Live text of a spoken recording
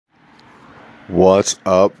What's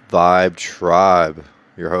up, Vibe Tribe?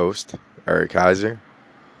 Your host, Eric Kaiser.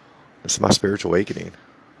 This is my spiritual awakening.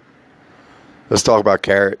 Let's talk about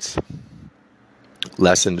carrots,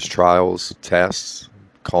 lessons, trials, tests,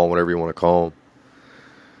 call them whatever you want to call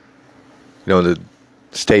them. The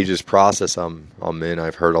stages process I'm in,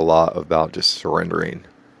 I've heard a lot about just surrendering,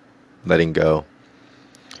 letting go.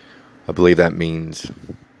 I believe that means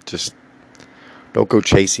just don't go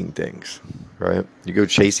chasing things, right? You go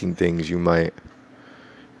chasing things, you might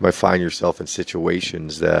find yourself in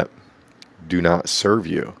situations that do not serve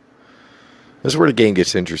you. This is where the game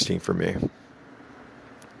gets interesting for me.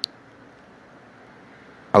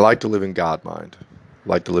 I like to live in God mind. I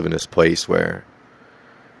like to live in this place where,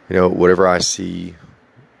 whatever I see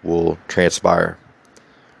will transpire.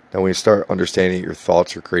 Now, when you start understanding that your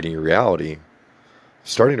thoughts are creating your reality,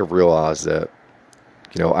 starting to realize that,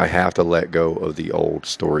 I have to let go of the old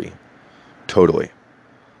story. Totally.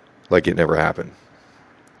 Like it never happened.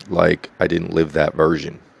 Like I didn't live that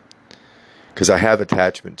version. Because I have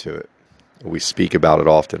attachment to it. We speak about it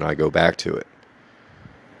often. I go back to it.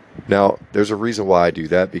 Now, there's a reason why I do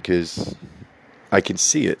that, because I can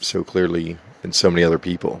see it so clearly in so many other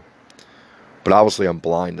people. But obviously, I'm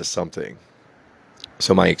blind to something.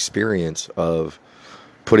 So my experience of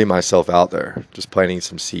putting myself out there, just planting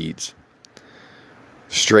some seeds,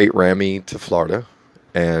 straight ran me to Florida,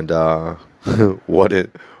 and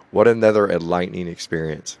what another enlightening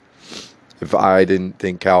experience. If I didn't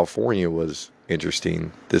think California was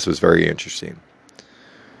interesting, this was very interesting.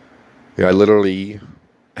 I literally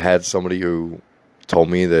had somebody who told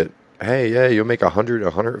me that, hey, yeah, you'll make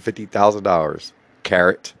 $150,000.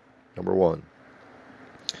 Carrot, number one.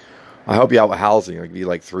 I help you out with housing. I'll give you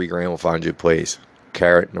like $3,000. We'll find you a place.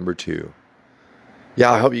 Carrot, number two.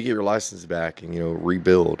 Yeah, I'll help you get your license back and,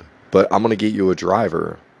 rebuild. But I'm going to get you a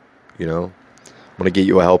driver, I'm going to get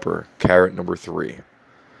you a helper. Carrot, number three.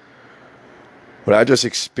 What I just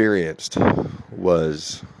experienced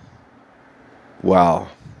was, wow,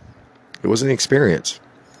 it was an experience.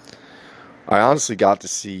 I honestly got to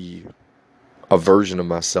see a version of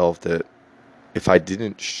myself that if I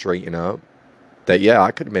didn't straighten up, that, yeah,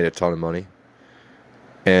 I could have made a ton of money.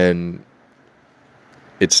 And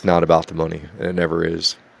it's not about the money, and it never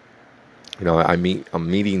is. I'm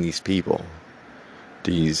meeting these people,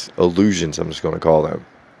 these illusions, I'm just going to call them.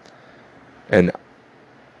 And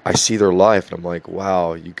I see their life, and I'm like,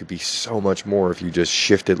 wow, you could be so much more if you just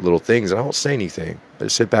shifted little things. And I don't say anything. I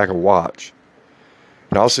just sit back and watch.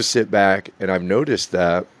 And I also sit back, and I've noticed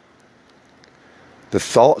that the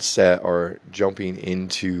thoughts that are jumping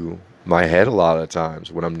into my head a lot of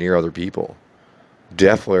times when I'm near other people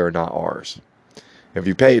definitely are not ours. If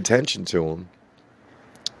you pay attention to them,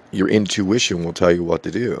 your intuition will tell you what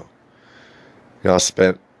to do. I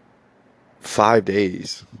spent 5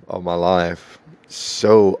 days of my life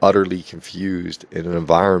so utterly confused in an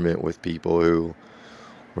environment with people who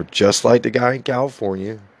were just like the guy in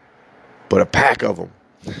California, but a pack of them.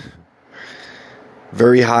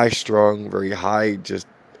 Very high strung, very high, just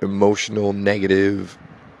emotional, negative,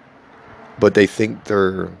 but they think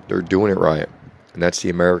they're doing it right. And that's the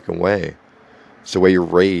American way. It's the way you're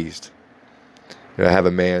raised. I have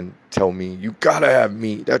a man tell me, you gotta have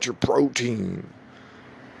meat, that's your protein.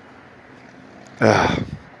 And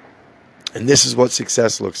this is what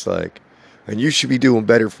success looks like. And you should be doing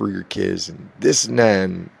better for your kids. And this and that.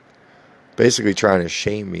 And basically trying to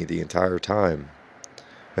shame me the entire time.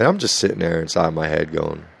 And I'm just sitting there inside my head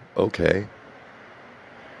going, okay.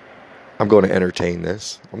 I'm going to entertain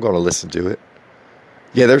this. I'm going to listen to it.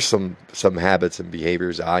 Yeah, there's some habits and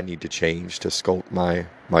behaviors I need to change to sculpt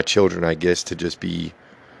my children, I guess, to just be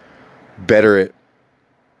better at,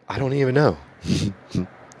 I don't even know.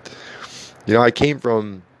 I came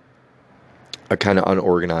from a kind of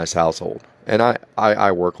unorganized household, and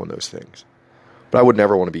I work on those things. But I would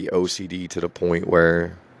never want to be OCD to the point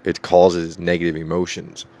where it causes negative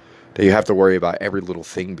emotions, that you have to worry about every little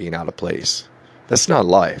thing being out of place. That's not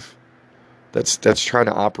life. That's trying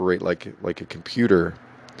to operate like a computer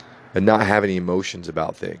and not have any emotions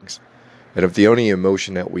about things. And if the only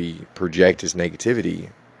emotion that we project is negativity,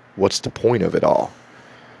 what's the point of it all?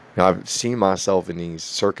 Now, I've seen myself in these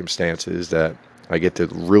circumstances that I get to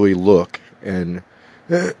really look and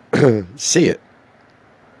see it.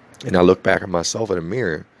 And I look back at myself in a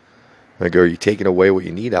mirror and I go, are you taking away what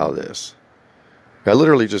you need out of this? I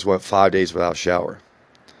literally just went 5 days without a shower.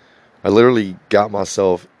 I literally got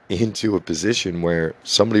myself into a position where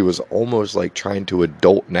somebody was almost like trying to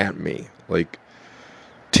adult nap me, like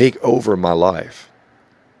take over my life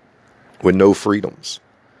with no freedoms.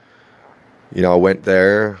 I went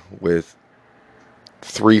there with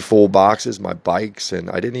 3 full boxes, my bikes, and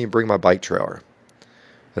I didn't even bring my bike trailer.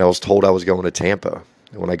 And I was told I was going to Tampa.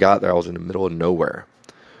 And when I got there, I was in the middle of nowhere.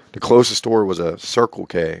 The closest store was a Circle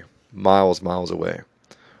K, miles away.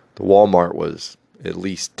 The Walmart was at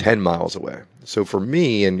least 10 miles away. So for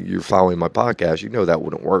me, and you're following my podcast, you know that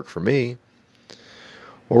wouldn't work for me.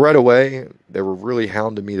 Well, right away, they were really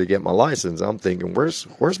hounding me to get my license. I'm thinking, where's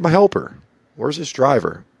my helper? Where's this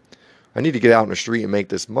driver? I need to get out in the street and make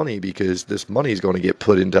this money because this money is going to get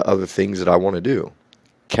put into other things that I want to do.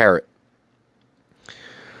 Carrot.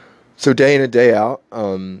 So day in and day out,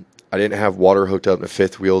 I didn't have water hooked up in the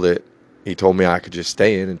fifth wheel that he told me I could just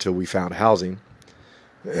stay in until we found housing.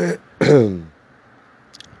 He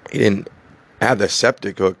didn't have the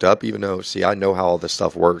septic hooked up, even though, see, I know how all this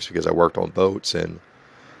stuff works because I worked on boats and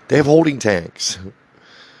they have holding tanks.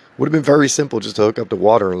 Would have been very simple just to hook up the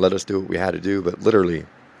water and let us do what we had to do, but literally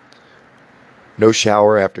no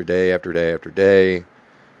shower after day after day after day,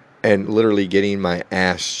 and literally getting my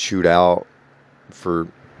ass chewed out for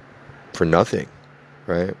nothing,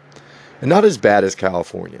 right? And not as bad as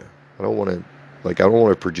California. I don't want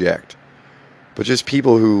to project, but just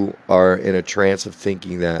people who are in a trance of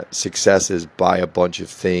thinking that success is buy a bunch of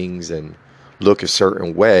things and look a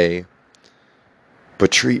certain way,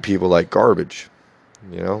 but treat people like garbage,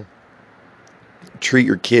 you know? Treat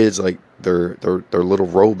your kids like they're little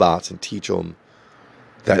robots and teach them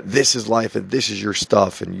that this is life and this is your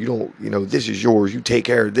stuff and you don't, this is yours. You take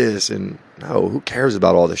care of this. And no, who cares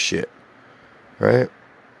about all this shit? Right?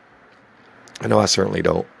 I know I certainly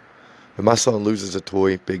don't. If my son loses a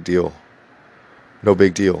toy, big deal. No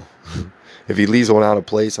big deal. If he leaves one out of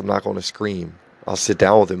place, I'm not going to scream. I'll sit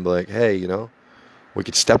down with him and be like, hey, we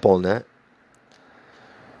could step on that.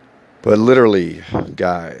 But literally,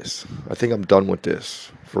 guys, I think I'm done with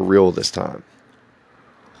this for real this time.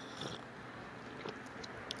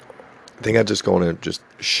 I think I'm just going to just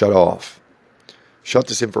shut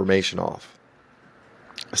this information off.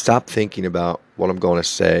 Stop thinking about what I'm going to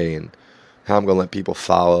say and how I'm going to let people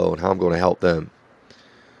follow and how I'm going to help them.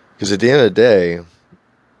 Because at the end of the day,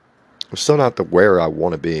 I'm still not the where I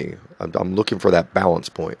want to be. I'm looking for that balance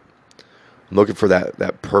point. I'm looking for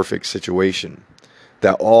that perfect situation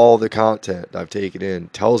that all the content I've taken in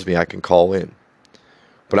tells me I can call in.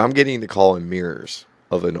 But I'm getting to call in mirrors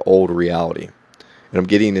of an old reality. And I'm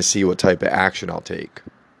getting to see what type of action I'll take.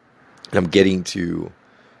 And I'm getting to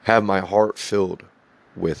have my heart filled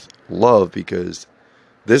with love because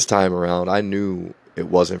this time around I knew it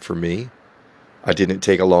wasn't for me. I didn't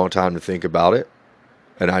take a long time to think about it.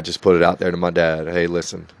 And I just put it out there to my dad. Hey,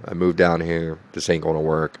 listen, I moved down here. This ain't going to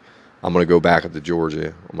work. I'm going to go back up to Georgia.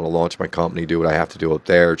 I'm going to launch my company, do what I have to do up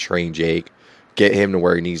there, train Jake, get him to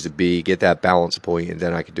where he needs to be, get that balance point, and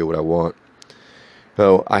then I can do what I want.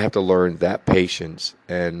 So I have to learn that patience.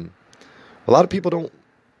 And a lot of people don't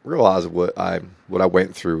realize what I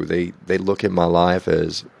went through. They look at my life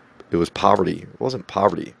as it was poverty. It wasn't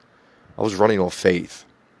poverty. I was running on faith.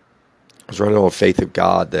 I was running on faith of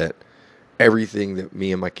God that everything that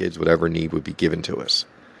me and my kids would ever need would be given to us.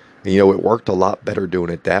 And, it worked a lot better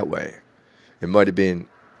doing it that way. It might have been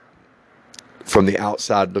from the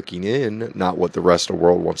outside looking in, not what the rest of the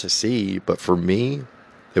world wants to see, but for me,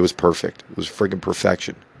 it was perfect. It was friggin'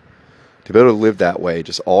 perfection. To be able to live that way,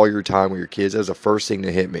 just all your time with your kids, that was the first thing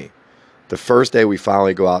to hit me. The first day we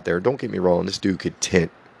finally go out there, don't get me wrong, this dude could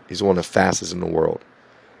tint. He's one of the fastest in the world.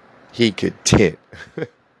 He could tint.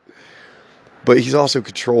 But he's also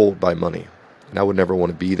controlled by money. And I would never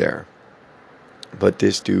want to be there. But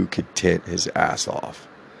this dude could tint his ass off.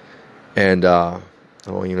 And I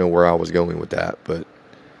don't even know where I was going with that. But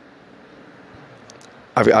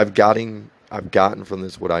I've gotten from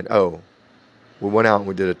this what I know. We went out and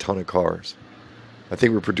we did a ton of cars. I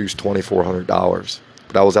think we produced $2,400.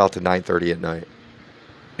 But I was out to 9:30 at night.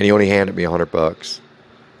 And he only handed me $100.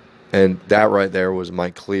 And that right there was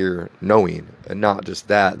my clear knowing. And not just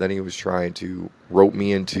that, then he was trying to rope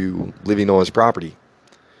me into living on his property.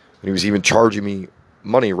 And he was even charging me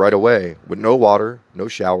money right away with no water, no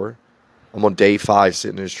shower. I'm on day 5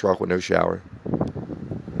 sitting in his truck with no shower.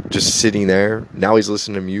 Just sitting there. Now he's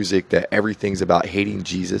listening to music that everything's about hating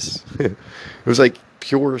Jesus. It was like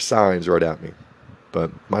pure signs right at me.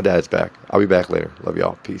 But my dad's back. I'll be back later. Love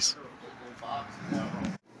y'all. Peace.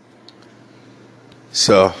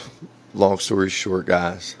 So, long story short,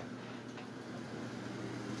 guys.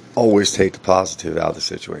 Always take the positive out of the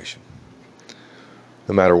situation.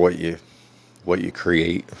 No matter what you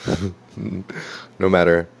create, no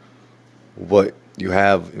matter what you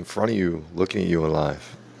have in front of you looking at you in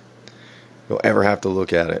life, you don't ever have to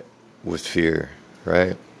look at it with fear,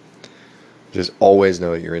 right? Just always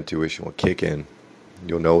know that your intuition will kick in.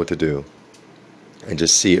 You'll know what to do. and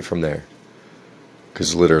just see it from there.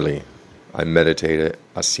 Because literally, I meditated,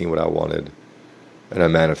 I seen what I wanted, and I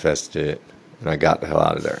manifested it, and I got the hell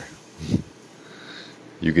out of there.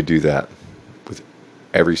 You could do that with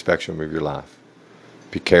every spectrum of your life.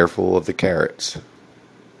 Be careful of the carrots.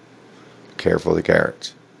 Be careful of the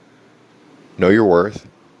carrots. Know your worth,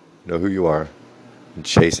 know who you are, and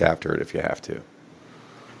chase after it if you have to.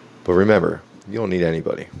 But remember, you don't need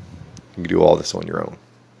anybody. You can do all this on your own.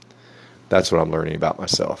 That's what I'm learning about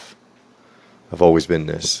myself. I've always been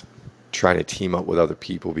this, trying to team up with other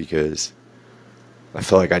people because I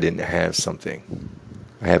felt like I didn't have something.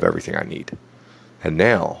 I have everything I need. And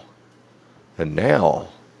now,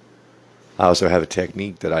 I also have a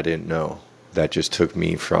technique that I didn't know that just took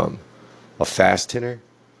me from a fast tinner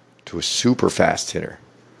to a super fast tinner,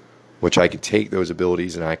 which I can take those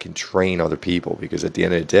abilities and I can train other people, because at the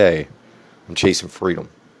end of the day, I'm chasing freedom.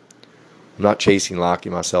 I'm not chasing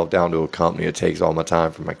locking myself down to a company that takes all my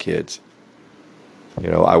time from my kids. You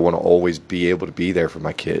know, I want to always be able to be there for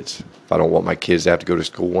my kids. If I don't want my kids to have to go to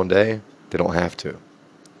school one day, they don't have to.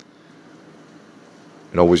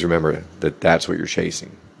 And always remember that that's what you're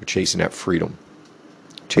chasing. You're chasing that freedom,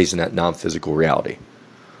 chasing that non-physical reality.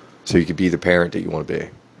 So you could be the parent that you want to be.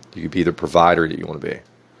 You could be the provider that you want to be.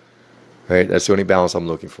 Right? That's the only balance I'm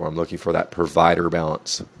looking for. I'm looking for that provider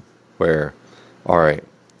balance where, all right,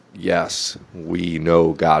 yes, we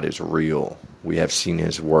know God is real. We have seen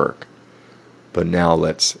his work. But now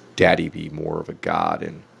let's daddy be more of a God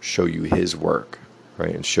and show you his work,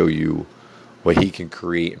 right? And show you what he can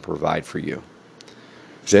create and provide for you.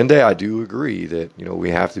 Because in the day, I do agree that, you know,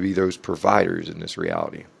 we have to be those providers in this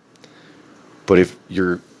reality. But if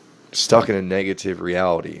you're stuck in a negative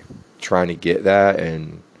reality, trying to get that,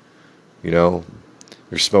 and, you know,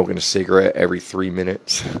 you're smoking a cigarette every 3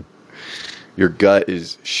 minutes, your gut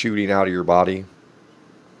is shooting out of your body,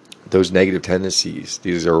 those negative tendencies,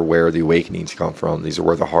 these are where the awakenings come from. These are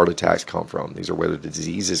where the heart attacks come from. These are where the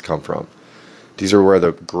diseases come from. These are where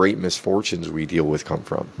the great misfortunes we deal with come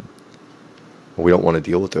from. Well, we don't want to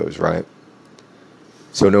deal with those, right?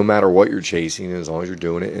 So no matter what you're chasing, as long as you're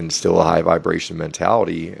doing it in still a high vibration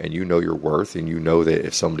mentality, and you know your worth, and you know that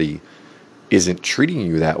if somebody isn't treating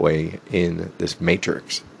you that way in this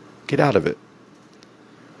matrix, get out of it.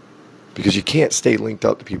 Because you can't stay linked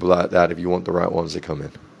up to people like that if you want the right ones to come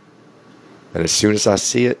in. And as soon as I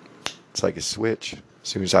see it, it's like a switch. As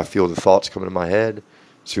soon as I feel the thoughts coming in my head,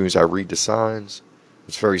 as soon as I read the signs,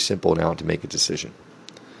 it's very simple now to make a decision.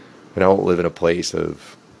 And I don't live in a place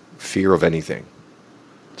of fear of anything.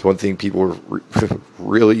 It's one thing people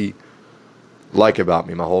really like about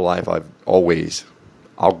me. My whole life,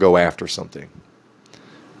 I'll go after something.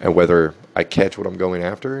 And whether I catch what I'm going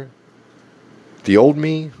after, the old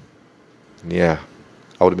me, yeah,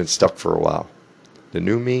 I would have been stuck for a while. The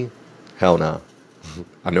new me, hell no.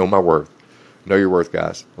 I know my worth. Know your worth,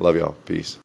 guys. I love y'all. Peace.